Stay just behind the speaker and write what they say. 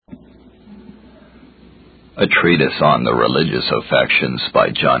A treatise on the religious affections by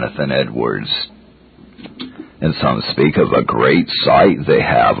Jonathan Edwards. And some speak of a great sight they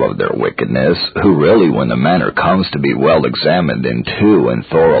have of their wickedness, who really, when the matter comes to be well examined into and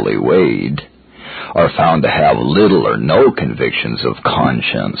thoroughly weighed, are found to have little or no convictions of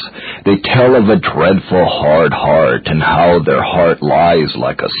conscience. They tell of a dreadful hard heart, and how their heart lies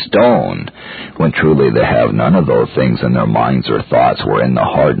like a stone, when truly they have none of those things in their minds or thoughts wherein the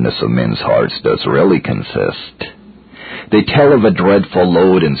hardness of men's hearts does really consist. They tell of a dreadful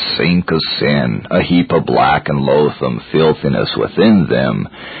load and sink of sin, a heap of black and loathsome filthiness within them,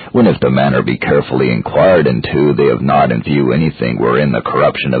 when if the matter be carefully inquired into, they have not in view anything wherein the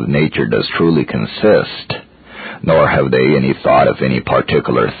corruption of nature does truly consist, nor have they any thought of any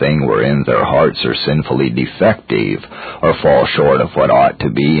particular thing wherein their hearts are sinfully defective, or fall short of what ought to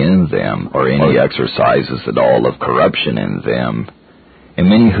be in them, or any exercises at all of corruption in them. And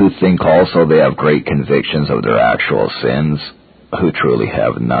many who think also they have great convictions of their actual sins, who truly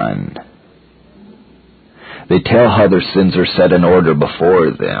have none. They tell how their sins are set in order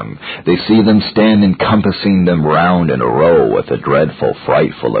before them. They see them stand encompassing them round in a row with a dreadful,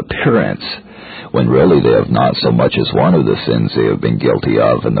 frightful appearance, when really they have not so much as one of the sins they have been guilty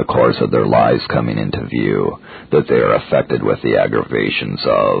of in the course of their lives coming into view, that they are affected with the aggravations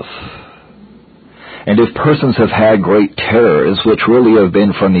of. And if persons have had great terrors, which really have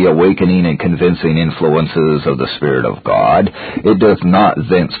been from the awakening and convincing influences of the Spirit of God, it does not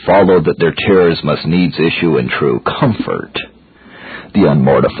thence follow that their terrors must needs issue in true comfort. The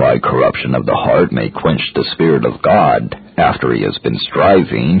unmortified corruption of the heart may quench the Spirit of God, after he has been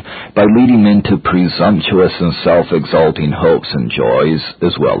striving, by leading men to presumptuous and self-exalting hopes and joys,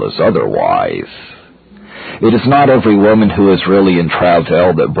 as well as otherwise. It is not every woman who is really in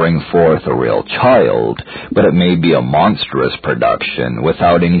travail that brings forth a real child, but it may be a monstrous production,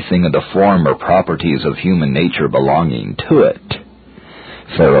 without anything of the form or properties of human nature belonging to it.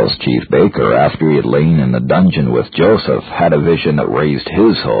 Pharaoh's chief baker, after he had lain in the dungeon with Joseph, had a vision that raised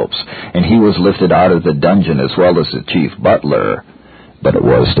his hopes, and he was lifted out of the dungeon as well as the chief butler, but it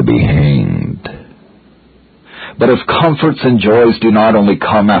was to be hanged. But if comforts and joys do not only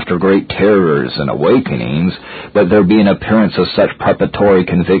come after great terrors and awakenings, but there be an appearance of such preparatory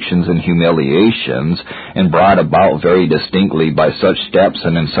convictions and humiliations, and brought about very distinctly by such steps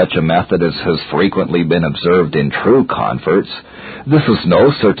and in such a method as has frequently been observed in true comforts, this is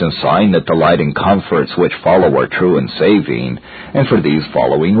no certain sign that the light and comforts which follow are true and saving, and for these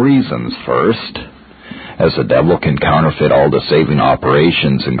following reasons. First, as the devil can counterfeit all the saving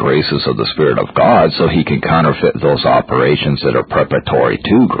operations and graces of the Spirit of God, so he can counterfeit those operations that are preparatory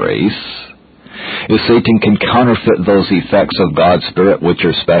to grace. If Satan can counterfeit those effects of God's Spirit which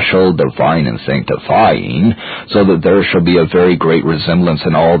are special, divine, and sanctifying, so that there shall be a very great resemblance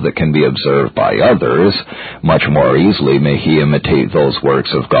in all that can be observed by others, much more easily may he imitate those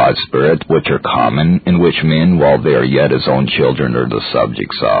works of God's Spirit which are common, in which men, while they are yet his own children, are the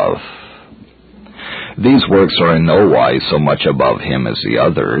subjects of. These works are in no wise so much above him as the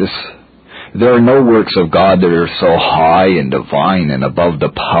others. There are no works of God that are so high and divine and above the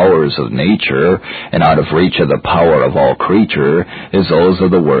powers of nature and out of reach of the power of all creature as those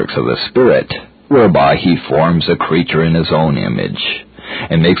of the works of the Spirit, whereby he forms a creature in his own image,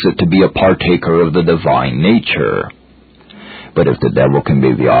 and makes it to be a partaker of the divine nature. But if the devil can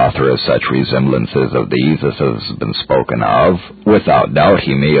be the author of such resemblances of these as has been spoken of, without doubt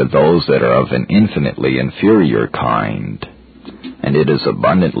he may of those that are of an infinitely inferior kind. And it is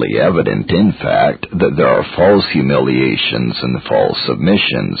abundantly evident, in fact, that there are false humiliations and false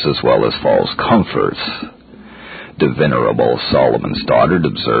submissions, as well as false comforts. The venerable Solomon Stoddard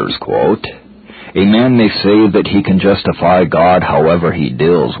observes, quote, "A man may say that he can justify God however he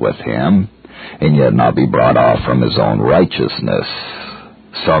deals with him, and yet not be brought off from his own righteousness.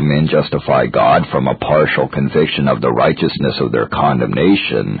 Some men justify God from a partial conviction of the righteousness of their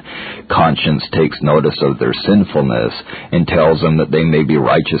condemnation. Conscience takes notice of their sinfulness, and tells them that they may be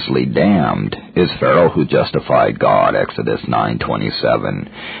righteously damned, as Pharaoh who justified God, Exodus 9:27,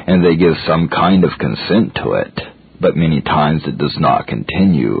 and they give some kind of consent to it. But many times it does not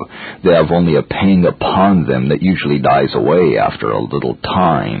continue. They have only a pang upon them that usually dies away after a little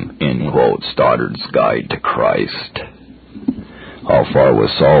time," in quote, Stoddard's Guide to Christ. How far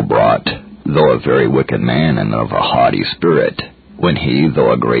was Saul brought, though a very wicked man and of a haughty spirit, when he,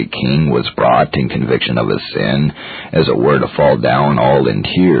 though a great king, was brought in conviction of his sin, as it were to fall down all in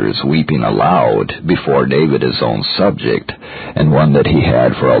tears, weeping aloud, before David his own subject, and one that he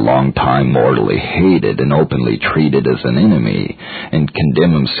had for a long time mortally hated, and openly treated as an enemy, and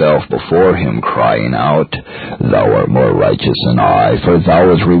condemned himself before him, crying out, Thou art more righteous than I, for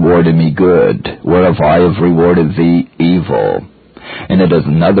thou hast rewarded me good, whereof I have rewarded thee evil. And at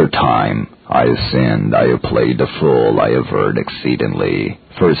another time, I have sinned, I have played the fool, I have erred exceedingly.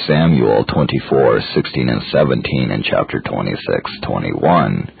 1 Samuel 24:16 and 17, and chapter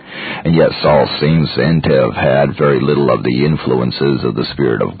 26:21. And yet Saul seems then to have had very little of the influences of the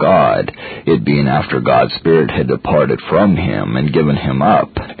Spirit of God, it being after God's Spirit had departed from him and given him up,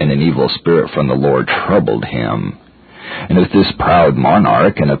 and an evil spirit from the Lord troubled him. And if this proud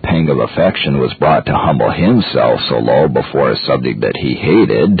monarch, in a pang of affection, was brought to humble himself so low before a subject that he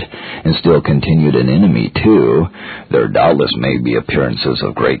hated, and still continued an enemy too, there doubtless may be appearances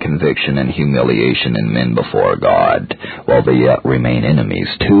of great conviction and humiliation in men before God, while they yet remain enemies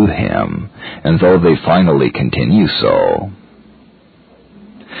to him, and though they finally continue so.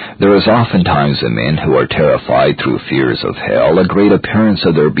 There is oftentimes in men who are terrified through fears of hell a great appearance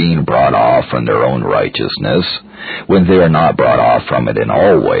of their being brought off from their own righteousness, when they are not brought off from it in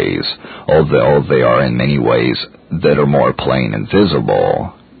all ways, although they are in many ways that are more plain and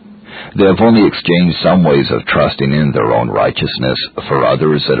visible. They have only exchanged some ways of trusting in their own righteousness for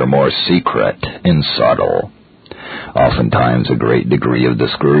others that are more secret and subtle. Oftentimes a great degree of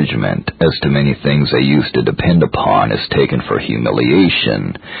discouragement as to many things they used to depend upon is taken for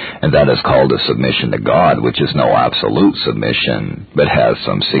humiliation, and that is called a submission to God, which is no absolute submission, but has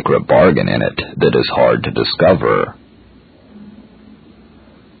some secret bargain in it that is hard to discover.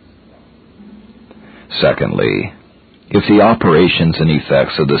 Secondly, if the operations and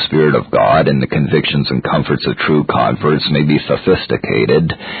effects of the Spirit of God and the convictions and comforts of true converts may be sophisticated,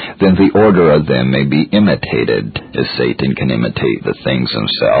 then the order of them may be imitated. As Satan can imitate the things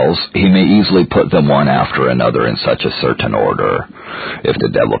themselves, he may easily put them one after another in such a certain order. If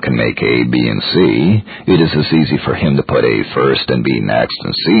the devil can make A, B, and C, it is as easy for him to put A first and B next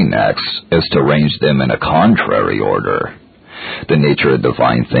and C next as to arrange them in a contrary order. The nature of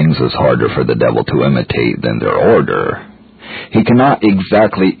divine things is harder for the devil to imitate than their order. He cannot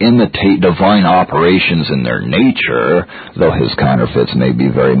exactly imitate divine operations in their nature, though his counterfeits may be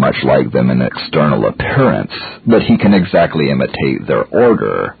very much like them in external appearance, but he can exactly imitate their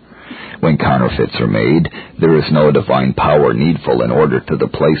order. When counterfeits are made, there is no divine power needful in order to the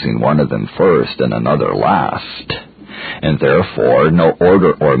placing one of them first and another last. And therefore no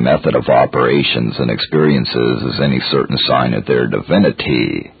order or method of operations and experiences is any certain sign of their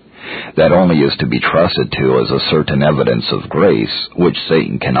divinity. That only is to be trusted to as a certain evidence of grace, which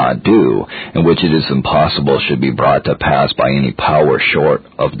Satan cannot do, and which it is impossible should be brought to pass by any power short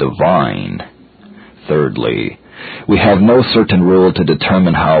of divine. Thirdly, we have no certain rule to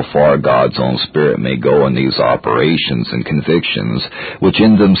determine how far God's own Spirit may go in these operations and convictions, which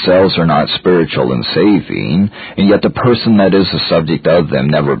in themselves are not spiritual and saving, and yet the person that is the subject of them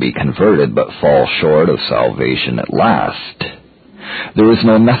never be converted, but fall short of salvation at last. There is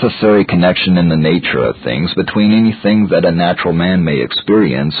no necessary connection in the nature of things between anything that a natural man may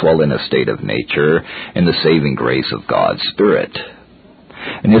experience while in a state of nature and the saving grace of God's Spirit.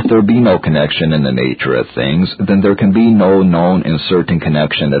 And if there be no connection in the nature of things, then there can be no known and certain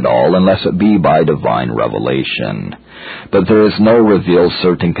connection at all unless it be by divine revelation. But there is no revealed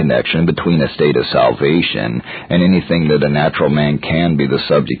certain connection between a state of salvation and anything that a natural man can be the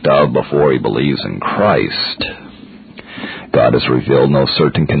subject of before he believes in Christ. God has revealed no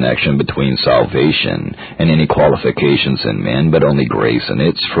certain connection between salvation and any qualifications in men, but only grace and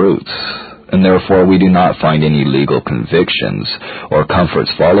its fruits. And therefore we do not find any legal convictions or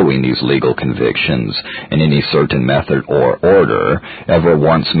comforts following these legal convictions in any certain method or order ever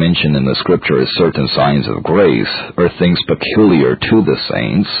once mentioned in the Scripture as certain signs of grace or things peculiar to the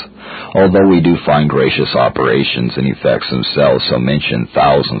saints, although we do find gracious operations and effects themselves so mentioned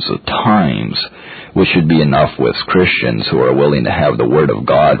thousands of times, which should be enough with Christians who are willing to have the Word of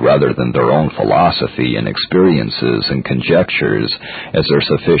God rather than their own philosophy and experiences and conjectures as their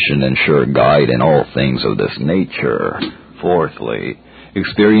sufficient and sure guide in all things of this nature. Fourthly,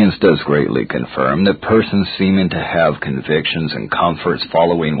 experience does greatly confirm that persons seeming to have convictions and comforts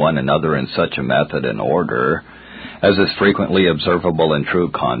following one another in such a method and order, as is frequently observable in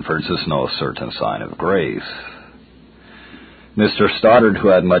true converts, is no certain sign of grace. Mr. Stoddard, who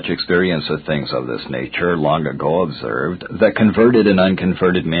had much experience with things of this nature, long ago observed that converted and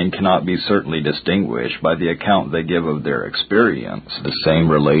unconverted men cannot be certainly distinguished by the account they give of their experience, the same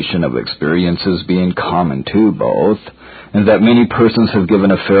relation of experiences being common to both, and that many persons have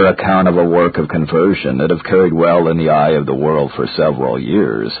given a fair account of a work of conversion that have carried well in the eye of the world for several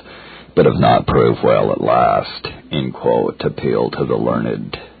years, but have not proved well at last. End quote. Appeal to the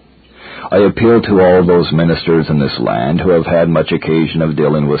learned. I appeal to all those ministers in this land who have had much occasion of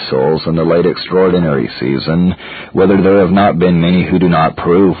dealing with souls in the late extraordinary season, whether there have not been many who do not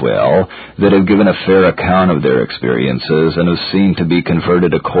prove well, that have given a fair account of their experiences and have seemed to be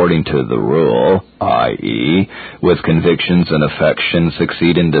converted according to the rule, i.e., with convictions and affections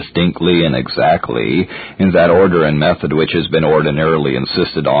succeeding distinctly and exactly in that order and method which has been ordinarily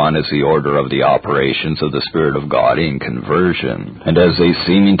insisted on as the order of the operations of the Spirit of God in conversion. And as they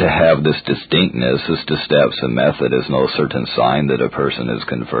seeming to have this distinctness as to steps and method is no certain sign that a person is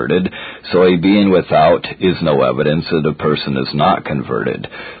converted, so a being without is no evidence that a person is not converted.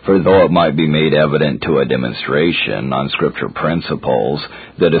 For though it might be made evident to a demonstration on Scripture principles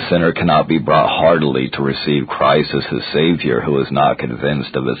that a sinner cannot be brought heartily to receive Christ as his Savior who is not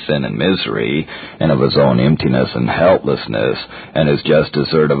convinced of his sin and misery, and of his own emptiness and helplessness, and his just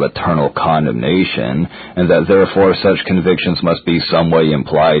desert of eternal condemnation, and that therefore such convictions must be some way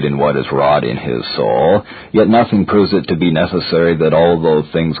implied in what is wrought in his soul, yet nothing proves it to be necessary that all those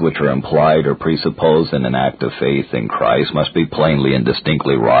things which are implied or presupposed in an act of faith in Christ must be plainly and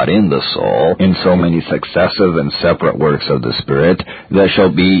distinctly wrought in the soul, in so many successive and separate works of the Spirit, that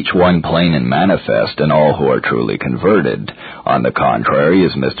shall be each one plain and manifest in all who are truly converted. On the contrary,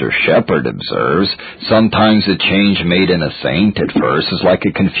 as Mr. Shepherd observes, sometimes a change made in a saint at first is like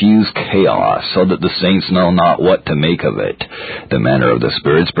a confused chaos, so that the saints know not what to make of it. The manner of the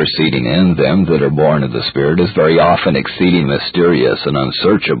spirits proceeding in them that are born of the Spirit is very often exceeding mysterious and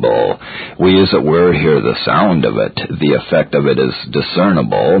unsearchable. We, as it were, hear the sound of it. The effect of it is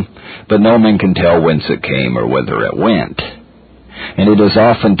discernible, but no man can tell whence it came or whither it went. And it is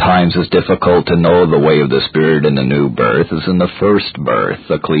oftentimes as difficult to know the way of the Spirit in the new birth as in the first birth.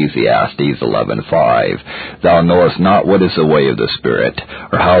 Ecclesiastes 11:5. Thou knowest not what is the way of the Spirit,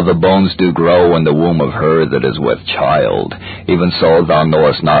 or how the bones do grow in the womb of her that is with child. Even so thou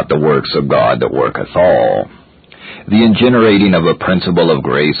knowest not the works of God that worketh all. The ingenerating of a principle of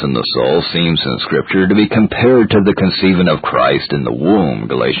grace in the soul seems in Scripture to be compared to the conceiving of Christ in the womb,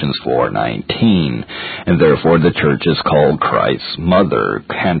 Galatians 4:19, and therefore the Church is called Christ's mother,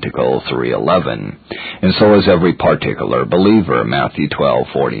 Canticle 3:11, and so is every particular believer, Matthew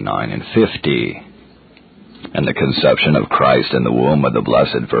 12:49 and 50. And the conception of Christ in the womb of the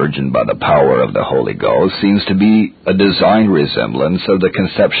Blessed Virgin by the power of the Holy Ghost seems to be a designed resemblance of the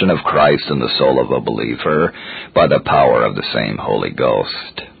conception of Christ in the soul of a believer by the power of the same Holy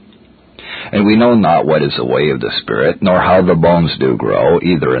Ghost. And we know not what is the way of the Spirit, nor how the bones do grow,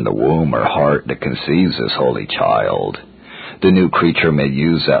 either in the womb or heart that conceives this holy child. The new creature may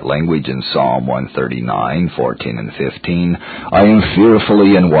use that language in Psalm 139:14 and 15. I am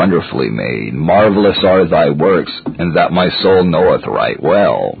fearfully and wonderfully made. Marvelous are thy works, and that my soul knoweth right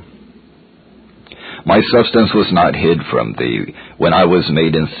well. My substance was not hid from thee when I was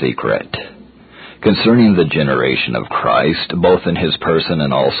made in secret. Concerning the generation of Christ, both in his person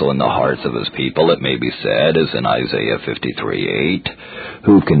and also in the hearts of his people, it may be said, as in Isaiah 53:8,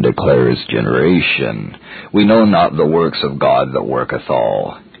 who can declare his generation? We know not the works of God that worketh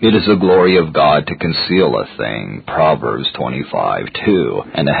all. It is the glory of God to conceal a thing, Proverbs 25:2,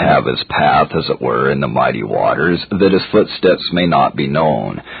 and to have his path, as it were, in the mighty waters, that his footsteps may not be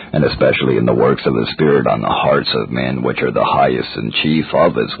known, and especially in the works of his Spirit on the hearts of men, which are the highest and chief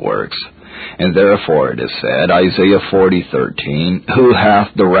of his works. And therefore it is said, Isaiah 40:13, who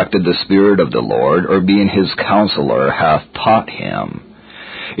hath directed the Spirit of the Lord, or being his counselor, hath taught him.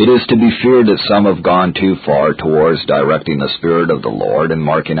 It is to be feared that some have gone too far towards directing the Spirit of the Lord and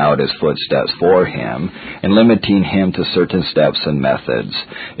marking out his footsteps for him, and limiting him to certain steps and methods.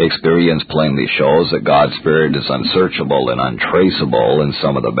 Experience plainly shows that God's Spirit is unsearchable and untraceable in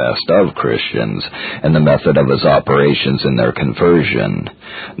some of the best of Christians, and the method of his operations in their conversion.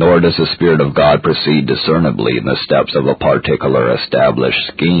 Nor does the Spirit of God proceed discernibly in the steps of a particular established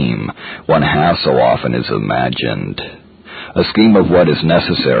scheme, one half so often is imagined. A scheme of what is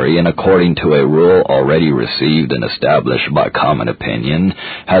necessary, and according to a rule already received and established by common opinion,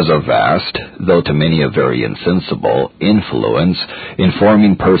 has a vast, though to many a very insensible, influence in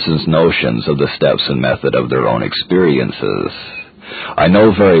forming persons' notions of the steps and method of their own experiences. I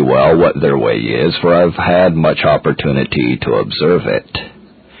know very well what their way is, for I've had much opportunity to observe it.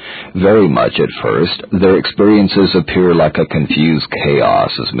 Very much at first, their experiences appear like a confused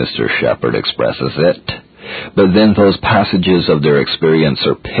chaos, as Mr. Shepherd expresses it. But then those passages of their experience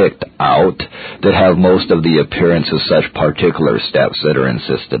are picked out that have most of the appearance of such particular steps that are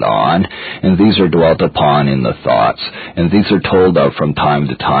insisted on, and these are dwelt upon in the thoughts, and these are told of from time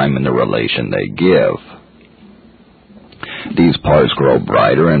to time in the relation they give. These parts grow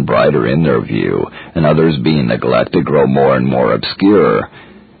brighter and brighter in their view, and others being neglected grow more and more obscure,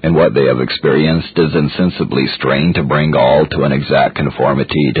 and what they have experienced is insensibly strained to bring all to an exact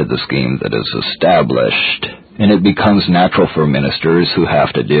conformity to the scheme that is established, and it becomes natural for ministers who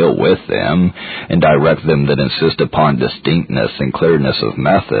have to deal with them and direct them that insist upon distinctness and clearness of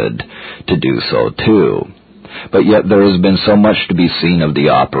method to do so too. But yet there has been so much to be seen of the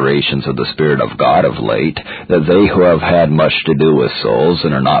operations of the Spirit of God of late, that they who have had much to do with souls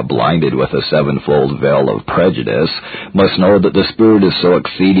and are not blinded with a sevenfold veil of prejudice must know that the Spirit is so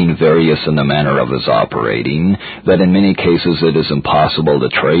exceeding various in the manner of his operating that in many cases it is impossible to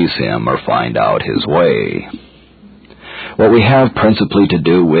trace him or find out his way. What we have principally to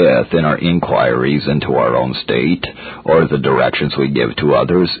do with in our inquiries into our own state, or the directions we give to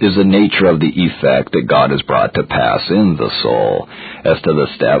others, is the nature of the effect that God has brought to pass in the soul. As to the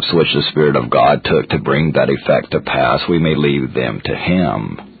steps which the Spirit of God took to bring that effect to pass, we may leave them to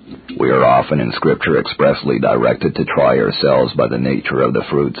him. We are often in Scripture expressly directed to try ourselves by the nature of the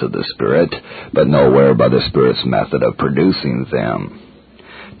fruits of the Spirit, but nowhere by the Spirit's method of producing them.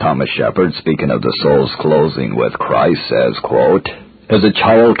 Thomas Shepherd, speaking of the soul's closing with Christ, says, quote, "As a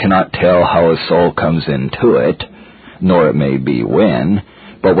child cannot tell how a soul comes into it, nor it may be when,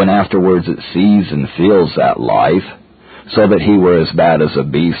 but when afterwards it sees and feels that life, so that he were as bad as a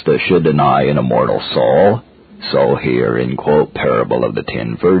beast that should deny an immortal soul, so here in, quote, Parable of the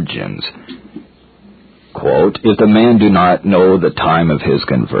 10 Virgins, quote, if the man do not know the time of his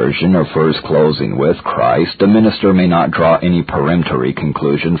conversion or first closing with Christ, the minister may not draw any peremptory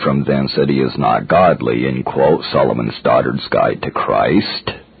conclusion from thence that he is not godly, in, quote, Solomon Stoddard's Guide to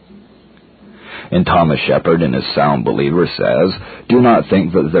Christ. And Thomas Shepherd, in his Sound Believer, says, "Do not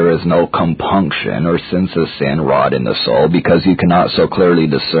think that there is no compunction or sense of sin wrought in the soul, because you cannot so clearly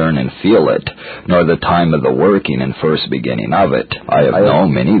discern and feel it, nor the time of the working and first beginning of it. I have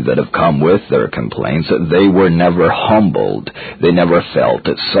known many that have come with their complaints that they were never humbled, they never felt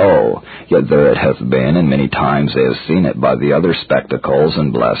it so, yet there it hath been, and many times they have seen it by the other spectacles,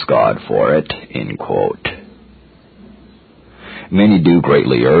 and bless God for it," end quote. Many do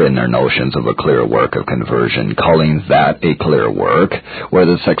greatly err in their notions of a clear work of conversion, calling that a clear work, where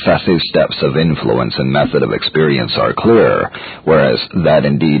the successive steps of influence and method of experience are clear, whereas that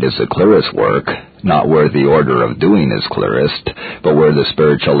indeed is the clearest work, not where the order of doing is clearest, but where the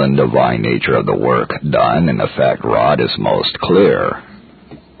spiritual and divine nature of the work done and effect wrought is most clear.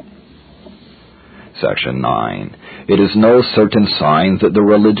 Section 9. It is no certain sign that the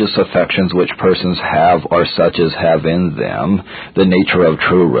religious affections which persons have are such as have in them the nature of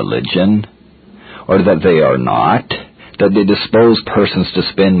true religion, or that they are not, that they dispose persons to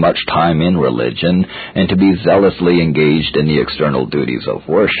spend much time in religion and to be zealously engaged in the external duties of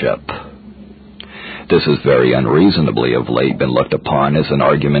worship. This has very unreasonably of late been looked upon as an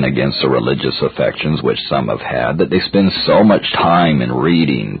argument against the religious affections which some have had, that they spend so much time in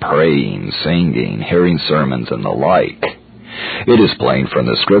reading, praying, singing, hearing sermons, and the like. It is plain from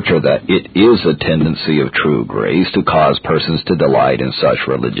the Scripture that it is a tendency of true grace to cause persons to delight in such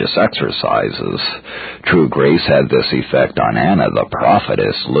religious exercises. True grace had this effect on Anna the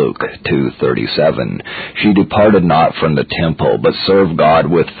prophetess, Luke 2:37. She departed not from the temple, but served God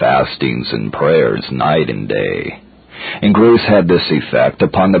with fastings and prayers night and day. And grace had this effect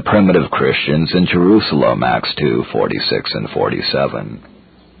upon the primitive Christians in Jerusalem, Acts 2:46 and 47.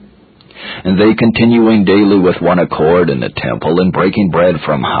 And they, continuing daily with one accord in the temple, and breaking bread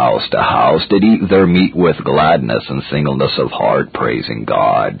from house to house, did eat their meat with gladness and singleness of heart, praising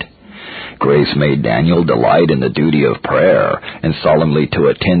God. Grace made Daniel delight in the duty of prayer, and solemnly to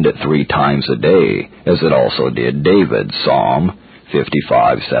attend it 3 times a day, as it also did David, Psalm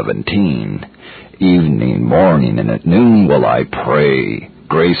 55:17. Evening, morning, and at noon will I pray.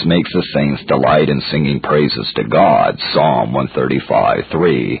 Grace makes the saints delight in singing praises to God, Psalm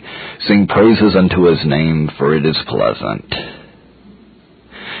 135:3. Sing praises unto his name, for it is pleasant.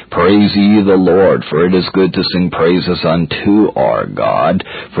 Praise ye the Lord, for it is good to sing praises unto our God,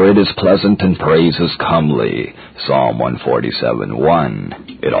 for it is pleasant and praise is comely, Psalm 147:1.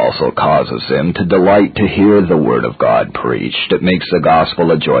 It also causes them to delight to hear the word of God preached. It makes the gospel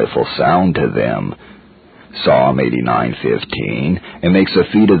a joyful sound to them, Psalm 89:15, and makes the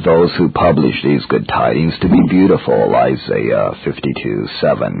feet of those who publish these good tidings to be beautiful, Isaiah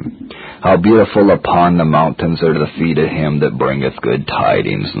 52:7. How beautiful upon the mountains are the feet of him that bringeth good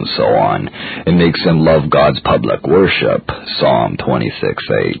tidings, and so on, and makes him love God's public worship, Psalm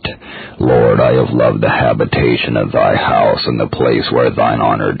 26:8. Lord, I have loved the habitation of thy house, and the place where thine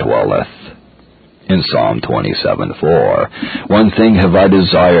honor dwelleth. In Psalm 27:4, one thing have I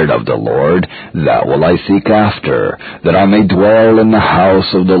desired of the Lord, that will I seek after, that I may dwell in the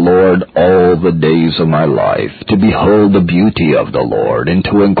house of the Lord all the days of my life, to behold the beauty of the Lord, and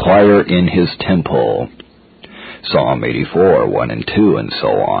to inquire in his temple. Psalm 84:1 and 2, and so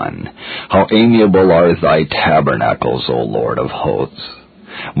on. How amiable are thy tabernacles, O Lord of hosts!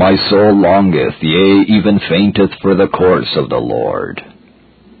 My soul longeth, yea, even fainteth for the courts of the Lord.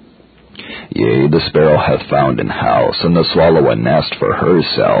 Yea, the sparrow hath found an house, and the swallow a nest for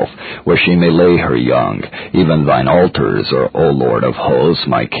herself, where she may lay her young. Even thine altars are, O Lord of hosts,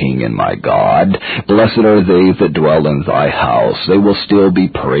 my King and my God. Blessed are they that dwell in thy house, they will still be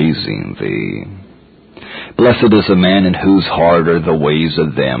praising thee. Blessed is the man in whose heart are the ways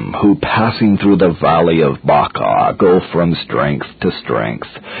of them, who passing through the valley of Baca go from strength to strength.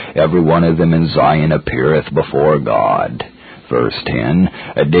 Every one of them in Zion appeareth before God. Verse 10,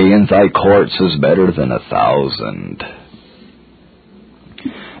 a day in thy courts is better than 1,000.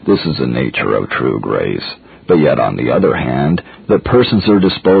 This is the nature of true grace. But yet, on the other hand, that persons are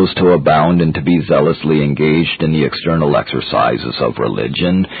disposed to abound and to be zealously engaged in the external exercises of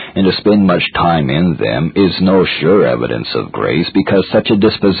religion, and to spend much time in them, is no sure evidence of grace, because such a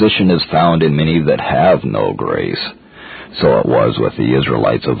disposition is found in many that have no grace. So it was with the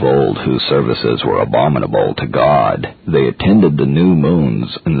Israelites of old, whose services were abominable to God. They attended the new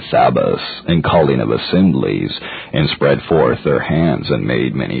moons and Sabbaths, and calling of assemblies, and spread forth their hands, and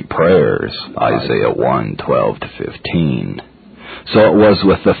made many prayers. Isaiah 1:12-15. So it was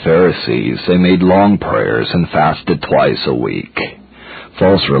with the Pharisees. They made long prayers, and fasted twice a week.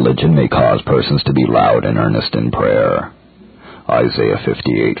 False religion may cause persons to be loud and earnest in prayer. Isaiah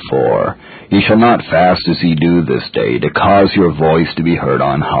 58:4. Ye shall not fast as ye do this day, to cause your voice to be heard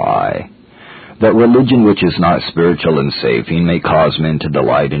on high. That religion which is not spiritual and saving may cause men to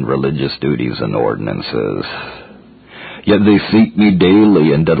delight in religious duties and ordinances. Yet they seek me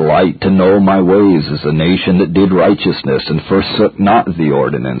daily, and delight to know my ways, as a nation that did righteousness, and forsook not the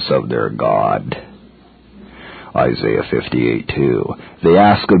ordinance of their God. Isaiah 58:2. They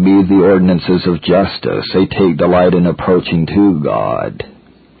ask of me the ordinances of justice. They take delight in approaching to God.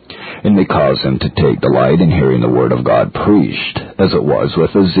 And may cause them to take delight in hearing the word of God preached, as it was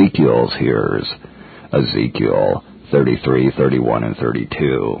with Ezekiel's hearers. Ezekiel 33:31 and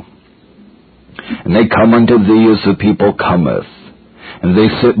 32. And they come unto thee as the people cometh, and they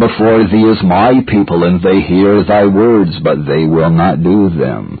sit before thee as my people, and they hear thy words, but they will not do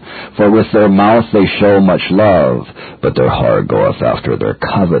them. For with their mouth they show much love, but their heart goeth after their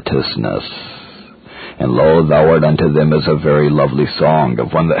covetousness. And lo, thou art unto them as a very lovely song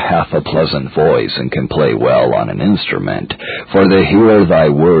of one that hath a pleasant voice, and can play well on an instrument. For they hear thy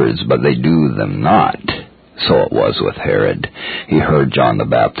words, but they do them not. So it was with Herod. He heard John the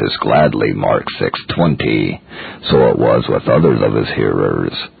Baptist gladly, Mark 6:20. So it was with others of his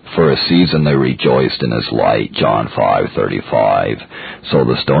hearers. For a season they rejoiced in his light, John 5:35. So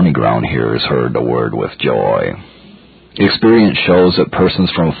the stony ground hearers heard the word with joy. Experience shows that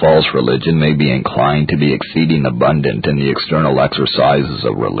persons from false religion may be inclined to be exceeding abundant in the external exercises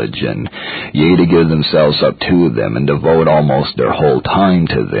of religion, yea, to give themselves up to them, and devote almost their whole time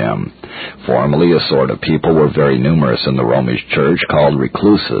to them. Formerly a sort of people were very numerous in the Romish Church, called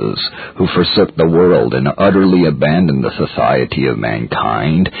recluses, who forsook the world and utterly abandoned the society of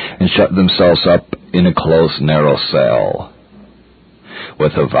mankind, and shut themselves up in a close, narrow cell,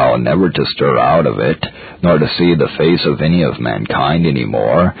 with a vow never to stir out of it, nor to see the face of any of mankind any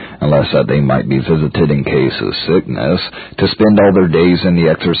more, unless that they might be visited in case of sickness, to spend all their days in the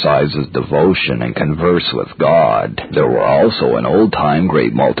exercise of devotion and converse with God. There were also in old time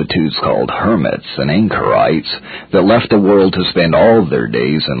great multitudes called hermits and anchorites, that left the world to spend all their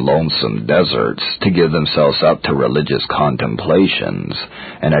days in lonesome deserts, to give themselves up to religious contemplations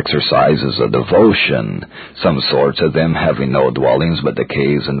and exercises of devotion, some sorts of them having no dwellings but the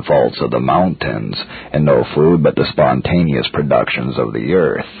caves and vaults of the mountains, and no food but the spontaneous productions of the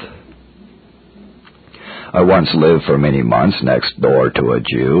earth. I once lived for many months next door to a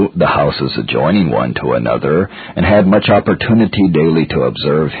Jew, the houses adjoining one to another, and had much opportunity daily to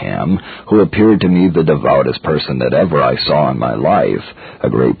observe him, who appeared to me the devoutest person that ever I saw in my life, a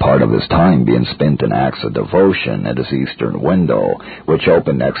great part of his time being spent in acts of devotion at his eastern window, which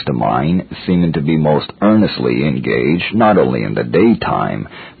opened next to mine, seeming to be most earnestly engaged, not only in the daytime,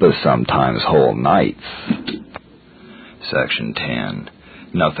 but sometimes whole nights. Section 10.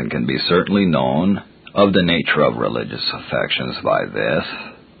 Nothing can be certainly known of the nature of religious affections by this,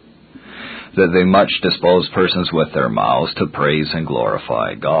 that they much dispose persons with their mouths to praise and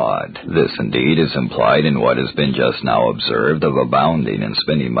glorify God. This indeed is implied in what has been just now observed of abounding and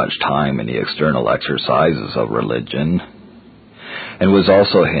spending much time in the external exercises of religion, and was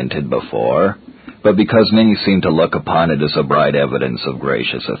also hinted before. But because many seem to look upon it as a bright evidence of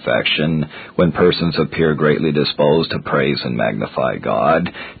gracious affection, when persons appear greatly disposed to praise and magnify God,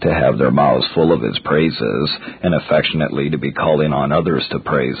 to have their mouths full of His praises, and affectionately to be calling on others to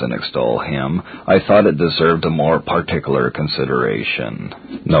praise and extol Him, I thought it deserved a more particular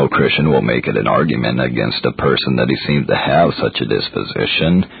consideration. No Christian will make it an argument against a person that he seems to have such a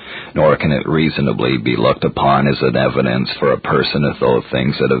disposition, nor can it reasonably be looked upon as an evidence for a person if those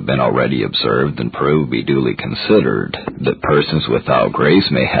things that have been already observed and proved be duly considered, that persons without grace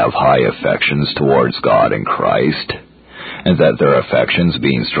may have high affections towards God and Christ, and that their affections,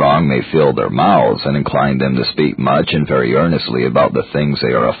 being strong, may fill their mouths and incline them to speak much and very earnestly about the things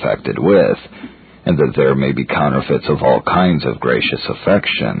they are affected with, and that there may be counterfeits of all kinds of gracious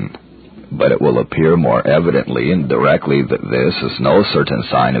affection. But it will appear more evidently and directly that this is no certain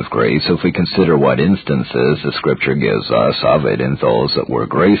sign of grace if we consider what instances the Scripture gives us of it in those that were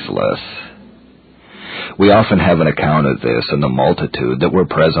graceless. We often have an account of this in the multitude that were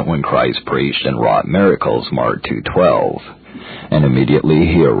present when Christ preached and wrought miracles, Mark 2:12. And immediately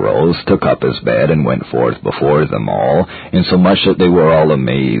he arose, took up his bed, and went forth before them all, insomuch that they were all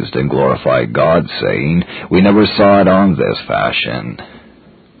amazed, and glorified God, saying, We never saw it on this fashion.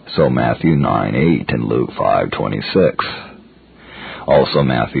 So Matthew 9:8 and Luke 5:26. Also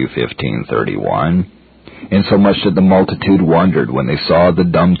Matthew 15:31. Insomuch that the multitude wondered when they saw the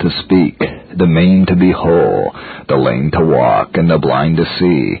dumb to speak, the maimed to be whole, the lame to walk, and the blind to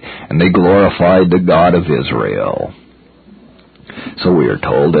see, and they glorified the God of Israel. So we are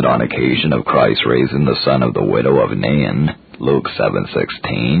told that on occasion of Christ raising the son of the widow of Nain, Luke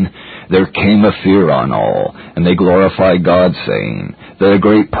 7:16, there came a fear on all, and they glorified God, saying, that a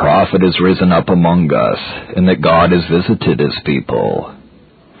great prophet is risen up among us, and that God has visited His people.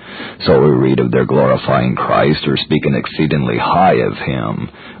 So we read of their glorifying Christ, or speaking exceedingly high of Him,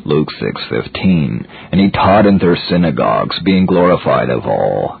 Luke 6:15, and He taught in their synagogues, being glorified of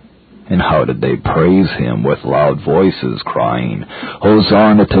all. And how did they praise Him with loud voices, crying,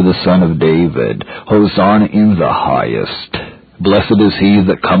 Hosanna to the Son of David, Hosanna in the highest. Blessed is He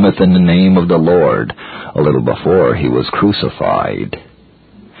that cometh in the name of the Lord, a little before He was crucified.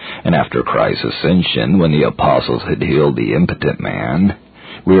 And after Christ's ascension, when the apostles had healed the impotent man,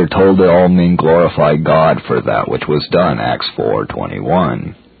 we are told that all men glorified God for that which was done, Acts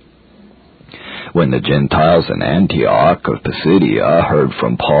 4:21. When the Gentiles in Antioch of Pisidia heard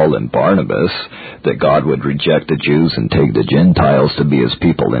from Paul and Barnabas that God would reject the Jews and take the Gentiles to be His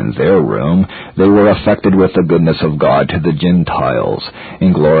people in their room, they were affected with the goodness of God to the Gentiles,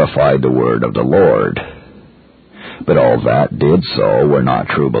 and glorified the word of the Lord. But all that did so were not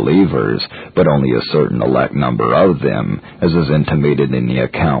true believers, but only a certain elect number of them, as is intimated in the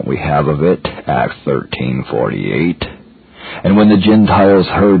account we have of it, Acts 13:48. And when the Gentiles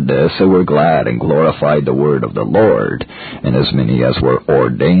heard this, they were glad and glorified the word of the Lord, and as many as were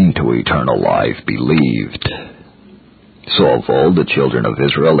ordained to eternal life believed. So of old the children of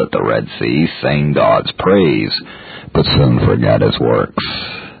Israel at the Red Sea sang God's praise, but soon forgot His works.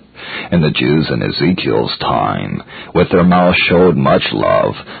 And the Jews in Ezekiel's time, with their mouth showed much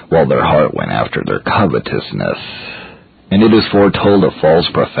love, while their heart went after their covetousness. And it is foretold of false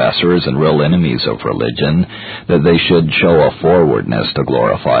professors and real enemies of religion, that they should show a forwardness to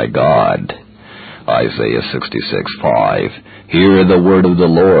glorify God. Isaiah 66:5, Hear the word of the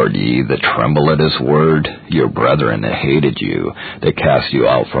Lord, ye that tremble at His word. Your brethren that hated you, that cast you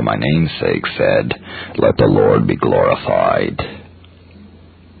out for my name's sake, said, Let the Lord be glorified.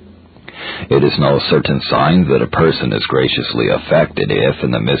 It is no certain sign that a person is graciously affected if,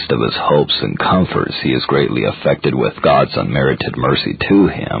 in the midst of his hopes and comforts, he is greatly affected with God's unmerited mercy to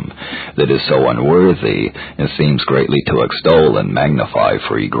him, that is so unworthy, and seems greatly to extol and magnify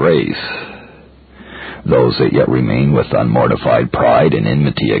free grace. Those that yet remain with unmortified pride and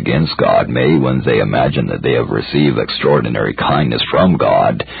enmity against God may, when they imagine that they have received extraordinary kindness from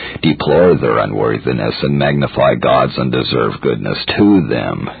God, deplore their unworthiness and magnify God's undeserved goodness to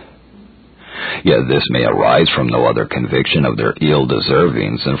them. Yet this may arise from no other conviction of their ill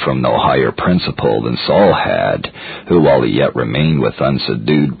deservings and from no higher principle than Saul had, who, while he yet remained with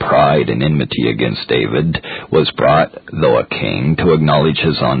unsubdued pride and enmity against David, was brought, though a king, to acknowledge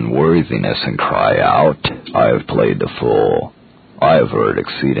his unworthiness and cry out, I have played the fool. I have erred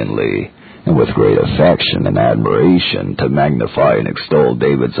exceedingly, and with great affection and admiration to magnify and extol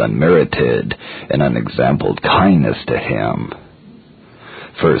David's unmerited and unexampled kindness to him.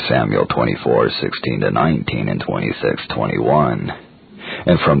 1 Samuel 24:16-19 and 26:21.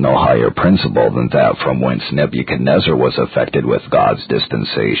 And from no higher principle than that from whence Nebuchadnezzar was affected with God's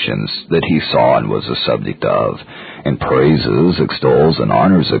dispensations, that he saw and was a subject of, and praises, extols, and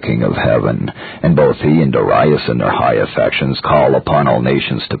honors the King of heaven, and both he and Darius in their high affections call upon all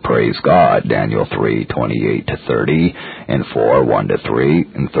nations to praise God, Daniel 3:28-30, and 4:1-3,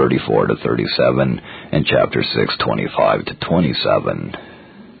 and 34-37, and chapter 6:25-27.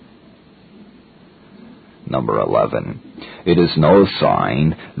 Number 11. It is no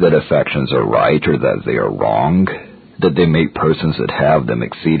sign that affections are right or that they are wrong, that they make persons that have them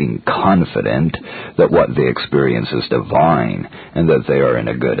exceeding confident that what they experience is divine, and that they are in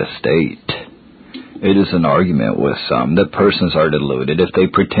a good estate. It is an argument with some that persons are deluded if they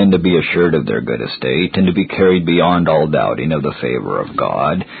pretend to be assured of their good estate and to be carried beyond all doubting of the favor of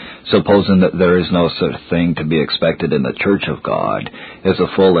God, supposing that there is no such thing to be expected in the Church of God as a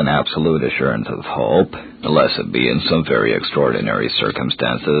full and absolute assurance of hope, unless it be in some very extraordinary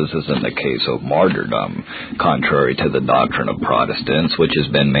circumstances, as in the case of martyrdom, contrary to the doctrine of Protestants, which has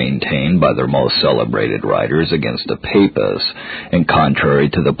been maintained by their most celebrated writers against the papists, and contrary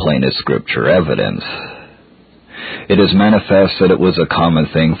to the plainest Scripture evidence. It is manifest that it was a common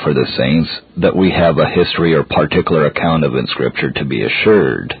thing for the saints that we have a history or particular account of in Scripture to be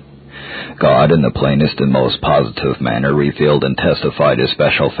assured. God, in the plainest and most positive manner, revealed and testified His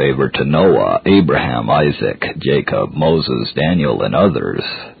special favor to Noah, Abraham, Isaac, Jacob, Moses, Daniel, and others.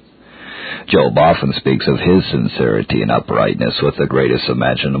 Job often speaks of his sincerity and uprightness with the greatest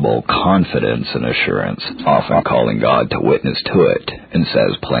imaginable confidence and assurance, often calling God to witness to it, and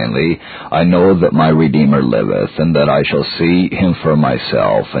says plainly, I know that my Redeemer liveth, and that I shall see him for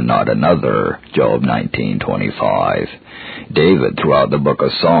myself, and not another. Job 19:25. David, throughout the book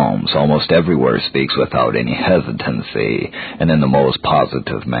of Psalms, almost everywhere speaks without any hesitancy, and in the most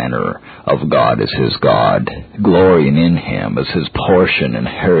positive manner, of God as his God, glorying in him as his portion and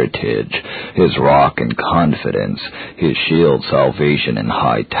heritage, his rock and confidence, his shield, salvation, and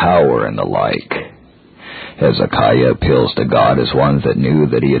high tower, and the like. Hezekiah appeals to God as one that knew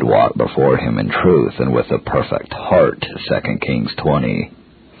that he had walked before him in truth and with a perfect heart, 2 Kings 20.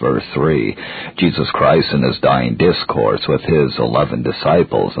 Verse 3, Jesus Christ in his dying discourse with his 11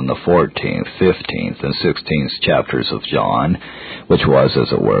 disciples in the 14th, 15th, and 16th chapters of John, which was,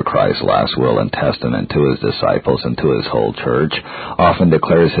 as it were, Christ's last will and testament to his disciples and to his whole church, often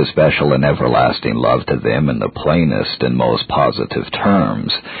declares his special and everlasting love to them in the plainest and most positive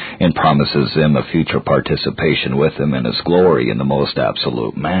terms, and promises them a future participation with him in his glory in the most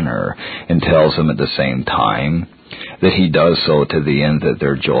absolute manner, and tells them at the same time that he does so to the end that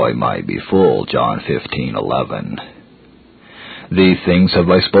their joy might be full, John 15:11. These things have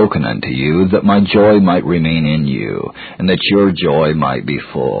I spoken unto you, that my joy might remain in you, and that your joy might be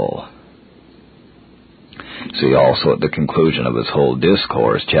full. See also at the conclusion of his whole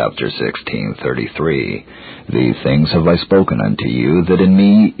discourse, chapter 16:33, These things have I spoken unto you, that in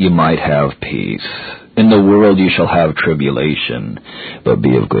me you might have peace. In the world you shall have tribulation, but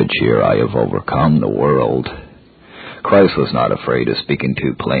be of good cheer, I have overcome the world. Christ was not afraid of speaking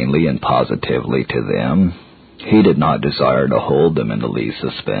too plainly and positively to them. He did not desire to hold them in the least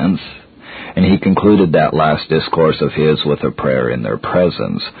suspense, and he concluded that last discourse of his with a prayer in their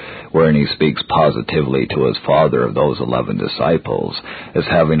presence, wherein he speaks positively to his Father of those 11 disciples, as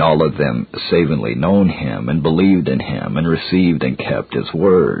having all of them savingly known him, and believed in him, and received and kept his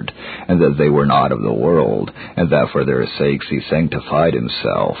word, and that they were not of the world, and that for their sakes he sanctified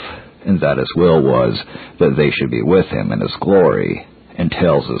himself, and that his will was that they should be with him in his glory, and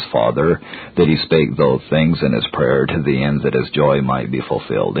tells his Father that he spake those things in his prayer to the end that his joy might be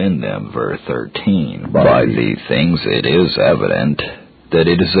fulfilled in them, verse 13. By these things it is evident that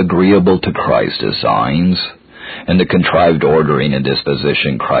it is agreeable to Christ's designs, and the contrived ordering and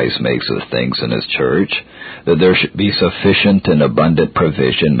disposition Christ makes of things in his church, that there should be sufficient and abundant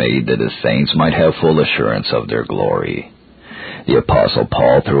provision made that his saints might have full assurance of their glory. The Apostle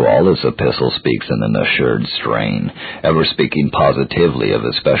Paul, through all his epistles, speaks in an assured strain, ever speaking positively of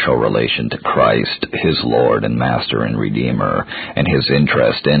his special relation to Christ, his Lord and Master and Redeemer, and his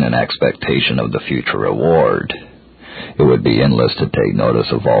interest in and expectation of the future reward. It would be endless to take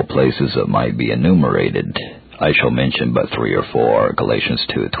notice of all places that might be enumerated. I shall mention but 3 or 4. Galatians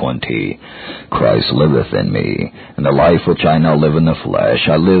 2:20. Christ liveth in me, and the life which I now live in the flesh,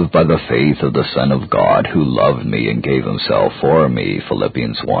 I live by the faith of the Son of God, who loved me and gave himself for me.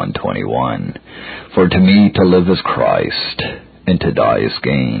 Philippians 1:21. For to me to live is Christ, and to die is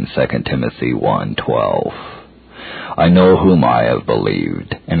gain. 2 Timothy 1:12. I know whom I have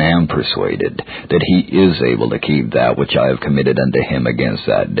believed, and am persuaded that he is able to keep that which I have committed unto him against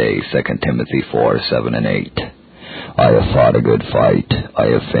that day. 2 Timothy 4:7 and 8. I have fought a good fight. I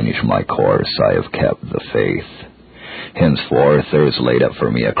have finished my course. I have kept the faith. Henceforth there is laid up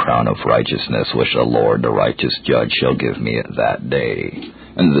for me a crown of righteousness, which the Lord, the righteous judge, shall give me at that day.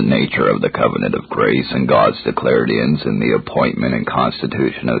 And the nature of the covenant of grace and God's declared ends in the appointment and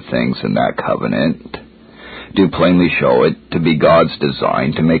constitution of things in that covenant do plainly show it to be God's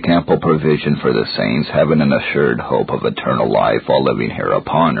design to make ample provision for the saints, having an assured hope of eternal life while living here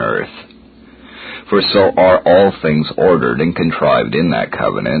upon earth. For so are all things ordered and contrived in that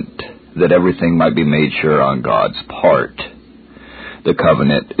covenant, that everything might be made sure on God's part. The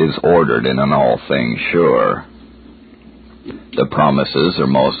covenant is ordered and in all things sure. The promises are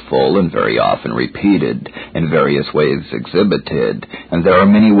most full and very often repeated, in various ways exhibited, and there are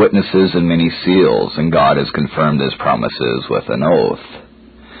many witnesses and many seals, and God has confirmed his promises with an oath.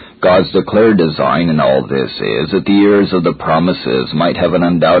 God's declared design in all this is that the heirs of the promises might have an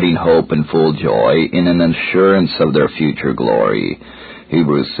undoubting hope and full joy in an assurance of their future glory.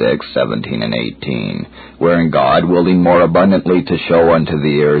 Hebrews 6:17 and 18, wherein God, willing more abundantly to show unto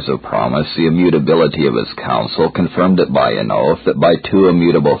the heirs of promise the immutability of his counsel, confirmed it by an oath, that by 2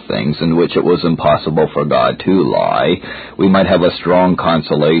 immutable things in which it was impossible for God to lie, we might have a strong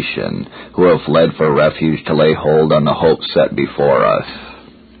consolation, who have fled for refuge to lay hold on the hope set before us.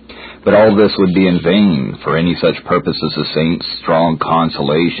 But all this would be in vain for any such purpose as the saints' strong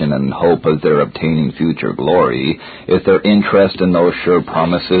consolation and hope of their obtaining future glory, if their interest in those sure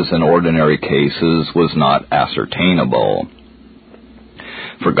promises in ordinary cases was not ascertainable.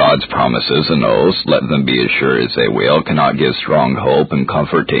 For God's promises and oaths, let them be as sure as they will, cannot give strong hope and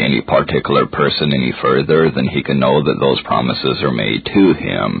comfort to any particular person any further than he can know that those promises are made to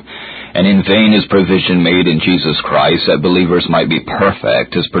him. And in vain is provision made in Jesus Christ that believers might be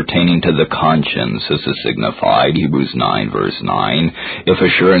perfect as pertaining to the conscience, as is signified, Hebrews 9 verse 9, if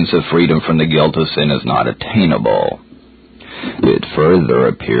assurance of freedom from the guilt of sin is not attainable. It further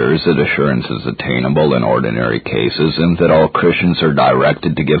appears that assurance is attainable in ordinary cases, and that all Christians are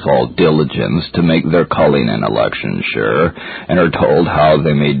directed to give all diligence to make their calling and election sure, and are told how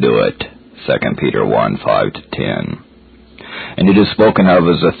they may do it. 2 Peter 1:5-10. And it is spoken of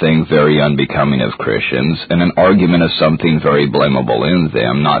as a thing very unbecoming of Christians, and an argument of something very blamable in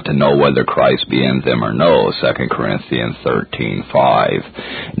them, not to know whether Christ be in them or no. 2 Corinthians 13:5.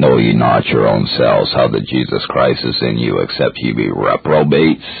 Know ye not your own selves how that Jesus Christ is in you, except ye be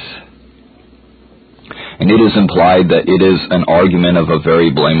reprobates? And it is implied that it is an argument of a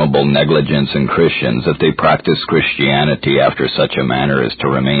very blamable negligence in Christians if they practice Christianity after such a manner as to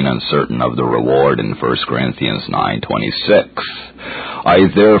remain uncertain of the reward in 1 Corinthians 9:26. I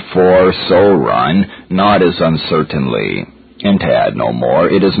therefore so run, not as uncertainly. And to add no more,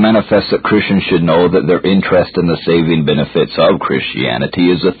 it is manifest that Christians should know that their interest in the saving benefits of Christianity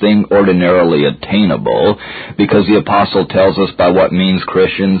is a thing ordinarily attainable, because the Apostle tells us by what means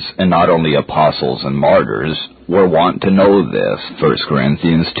Christians, and not only apostles and martyrs, were wont to know this. 1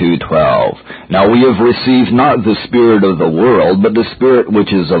 Corinthians 2:12. Now we have received not the spirit of the world, but the Spirit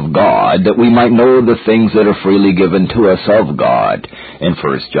which is of God, that we might know the things that are freely given to us of God. In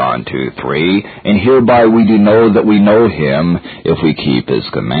 1 John 2:3, and hereby we do know that we know him, if we keep his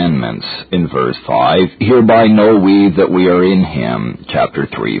commandments. In verse 5, hereby know we that we are in him. Chapter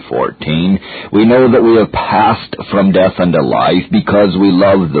 3:14, we know that we have passed from death unto life, because we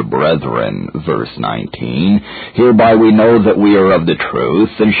love the brethren. Verse 19, hereby we know that we are of the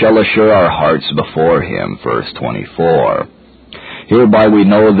truth, and shall assure our hearts before him. Verse 24, hereby we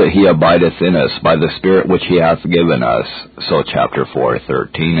know that he abideth in us by the Spirit which he hath given us. So chapter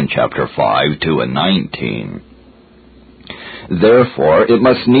 4:13 and chapter 5:2-19. Therefore, it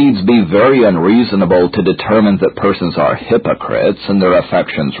must needs be very unreasonable to determine that persons are hypocrites and their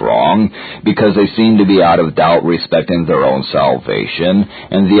affections wrong, because they seem to be out of doubt respecting their own salvation,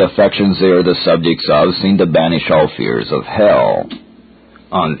 and the affections they are the subjects of seem to banish all fears of hell.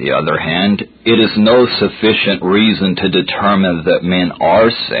 On the other hand, It is no sufficient reason to determine that men are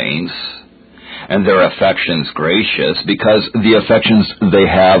saints and their affections gracious, because the affections they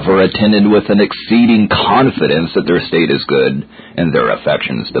have are attended with an exceeding confidence that their state is good and their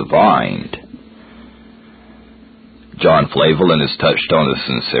affections divine. John Flavel, in his Touchstone of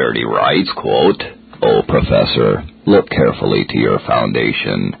Sincerity, writes, quote, "O Professor, look carefully to your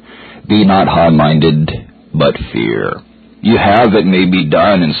foundation. Be not high-minded, but fear. You have, it may be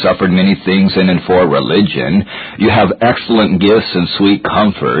done, and suffered many things in and for religion. You have excellent gifts and sweet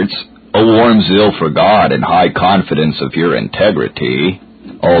comforts, a warm zeal for God, and high confidence of your integrity.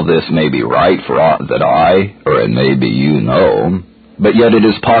 All this may be right for aught that I, or it may be you know, but yet it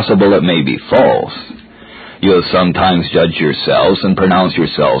is possible it may be false. You have sometimes judged yourselves and pronounced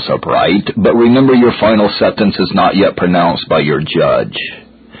yourselves upright, but remember your final sentence is not yet pronounced by your judge.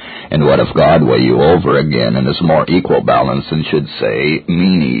 And what if God weigh you over again in his more equal balance, and should say,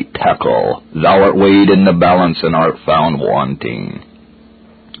 Mene, Tekel, thou art weighed in the balance and art found wanting?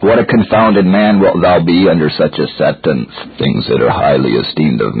 What a confounded man wilt thou be under such a sentence? Things that are highly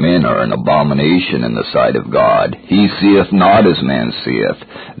esteemed of men are an abomination in the sight of God. He seeth not as man seeth.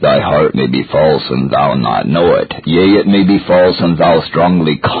 Thy heart may be false, and thou not know it. Yea, it may be false, and thou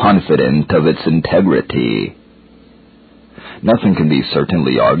strongly confident of its integrity." Nothing can be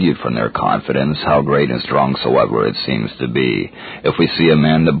certainly argued from their confidence, how great and strong soever it seems to be. If we see a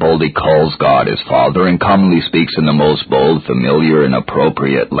man that boldly calls God his Father, and commonly speaks in the most bold, familiar, and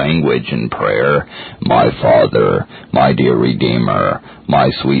appropriate language in prayer, "My Father, my dear Redeemer, my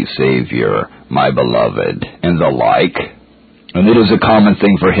sweet Savior, my Beloved," and the like, and it is a common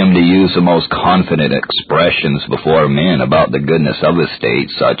thing for him to use the most confident expressions before men about the goodness of his state,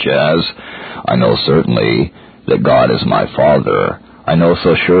 such as, "I know certainly that God is my Father. I know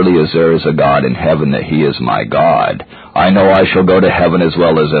so surely as there is a God in heaven that he is my God. I know I shall go to heaven as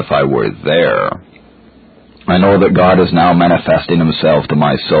well as if I were there. I know that God is now manifesting himself to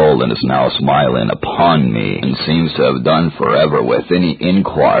my soul and is now smiling upon me, and seems to have done forever with any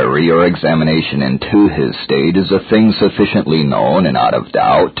inquiry or examination into his state is a thing sufficiently known and out of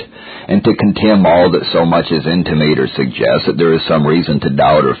doubt, and to contemn all that so much as intimate or suggest that there is some reason to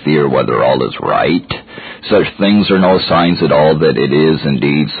doubt or fear whether all is right. Such things are no signs at all that it is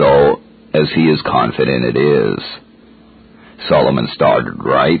indeed so as he is confident it is." Solomon Stoddard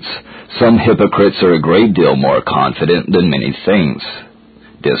writes, "Some hypocrites are a great deal more confident than many saints."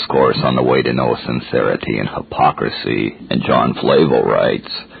 Discourse on the Way to Know Sincerity and Hypocrisy. And John Flavel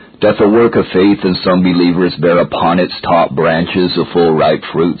writes, "Doth the work of faith in some believers bear upon its top branches the full ripe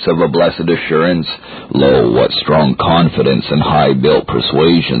fruits of a blessed assurance? Lo, what strong confidence and high-built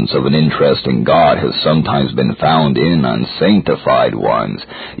persuasions of an interest in God has sometimes been found in unsanctified ones.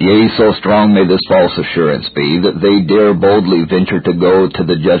 Yea, so strong may this false assurance be, that they dare boldly venture to go to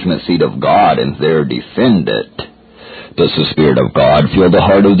the judgment seat of God and there defend it. Does the Spirit of God fill the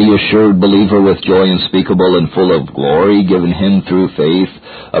heart of the assured believer with joy unspeakable and full of glory, given him through faith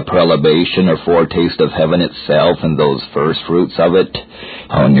a prelibation or foretaste of heaven itself and those first fruits of it?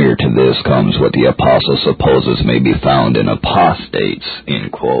 How near to this comes what the apostle supposes may be found in apostates,"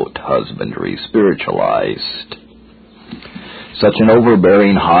 end quote, husbandry spiritualized. Such an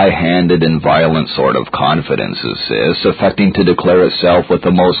overbearing, high-handed, and violent sort of confidence as this, affecting to declare itself with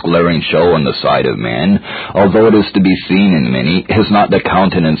the most glaring show in the sight of men, although it is to be seen in many, is not the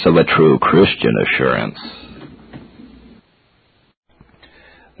countenance of a true Christian assurance.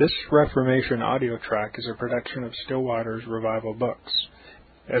 This Reformation audio track is a production of Stillwater's Revival Books.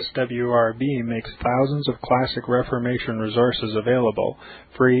 SWRB makes thousands of classic Reformation resources available,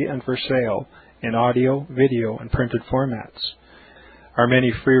 free and for sale, in audio, video, and printed formats. Our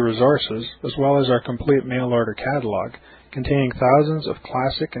many free resources, as well as our complete mail-order catalog, containing thousands of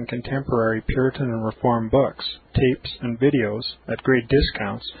classic and contemporary Puritan and Reform books, tapes, and videos at great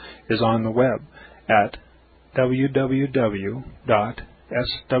discounts, is on the web at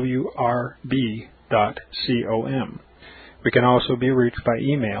www.swrb.com. We can also be reached by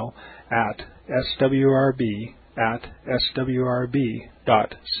email at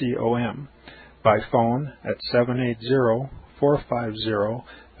swrb@swrb.com, by phone at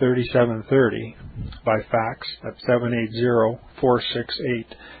 780-450-3730, by fax at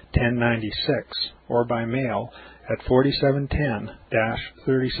 780-468-1096, or by mail at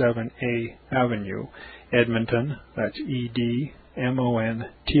 4710-37A Avenue, Edmonton, that's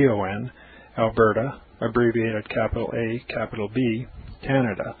Edmonton, Alberta, abbreviated capital A, capital B,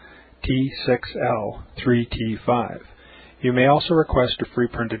 Canada, T6L3T5. You may also request a free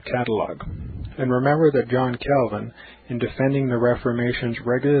printed catalog. And remember that John Calvin, in defending the Reformation's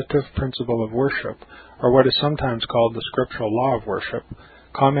regulative principle of worship, or what is sometimes called the scriptural law of worship,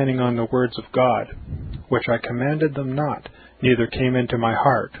 commenting on the words of God, which I commanded them not, neither came into my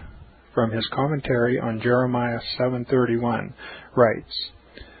heart, from his commentary on Jeremiah 7:31, writes,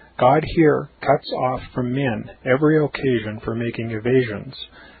 God here cuts off from men every occasion for making evasions,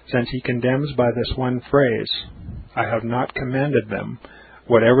 since he condemns by this one phrase, I have not commanded them,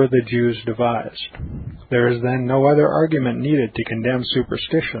 whatever the Jews devised. There is then no other argument needed to condemn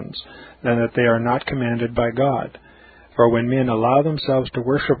superstitions than that they are not commanded by God. For when men allow themselves to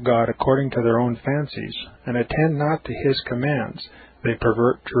worship God according to their own fancies, and attend not to his commands, they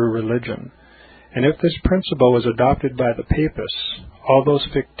pervert true religion. And if this principle was adopted by the Papists, all those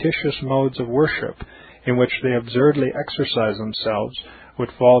fictitious modes of worship in which they absurdly exercise themselves would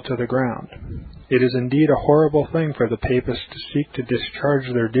fall to the ground. It is indeed a horrible thing for the Papists to seek to discharge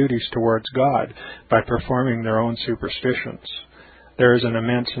their duties towards God by performing their own superstitions. There is an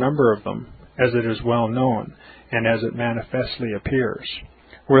immense number of them, as it is well known, and as it manifestly appears.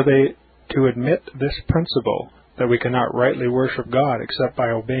 Were they to admit this principle, that we cannot rightly worship God except by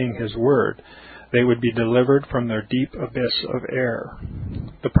obeying his word, they would be delivered from their deep abyss of error.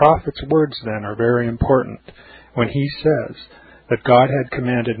 The prophet's words, then, are very important, when he says that God had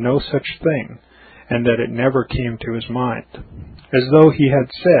commanded no such thing, and that it never came to his mind, as though he had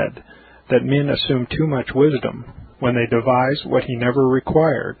said that men assume too much wisdom when they devise what he never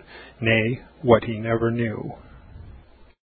required, nay, what he never knew.